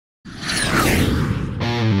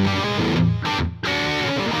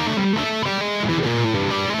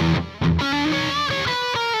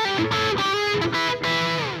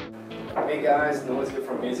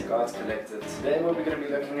from Music Arts Collective. Today what we're going to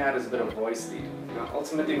be looking at is a bit of voice leading. Now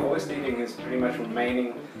ultimately voice leading is pretty much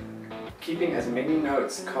keeping as many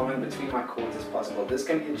notes common between my chords as possible. This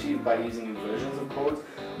can be achieved by using inversions of chords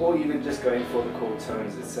or even just going for the chord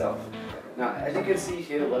tones itself. Now as you can see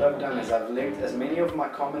here, what I've done is I've linked as many of my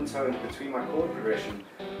common tones between my chord progression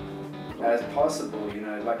as possible,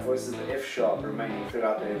 like for instance the F sharp remaining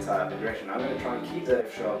throughout the entire progression. I'm going to try and keep the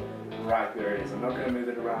F sharp right where it is. I'm not going to move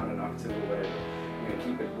it around an octave or whatever. I'm going to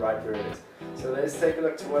keep it right where it is. So let's take a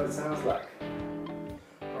look to what it sounds like.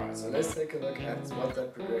 Alright, so let's take a look at what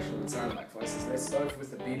that progression would sound like. For instance, let's start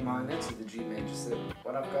with the B minor to the G major 7.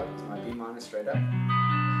 What I've got is my B minor straight up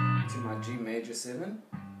to my G major 7.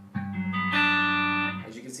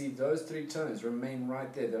 As you can see, those three tones remain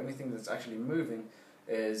right there. The only thing that's actually moving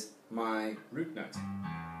is my root note.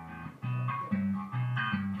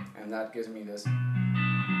 And that gives me this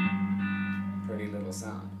pretty little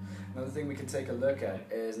sound. Another thing we can take a look at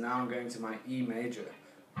is now I'm going to my E major.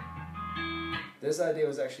 This idea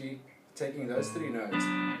was actually taking those three notes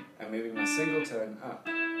and moving my single tone up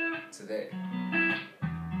to there.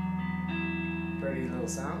 Pretty little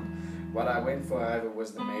sound. What I went for, however,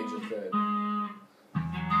 was the major third.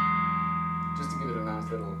 Just to give it a nice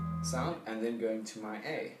little sound, and then going to my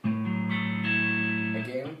A.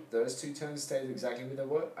 Again, those two tones stayed exactly where they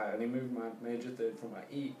were. I only moved my major third from my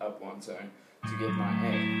E up one tone to get my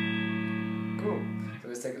A. Cool. So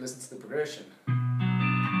let's take a listen to the progression.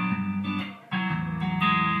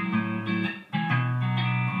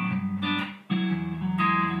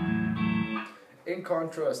 In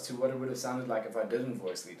contrast to what it would have sounded like if I didn't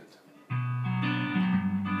voice lead it.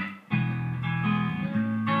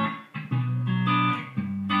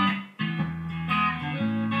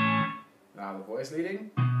 Now the voice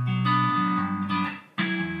leading.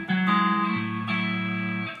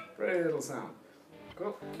 Pretty little sound.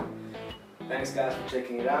 Cool. Thanks guys for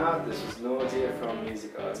checking it out. This was Norden from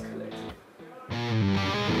Music Arts Collective.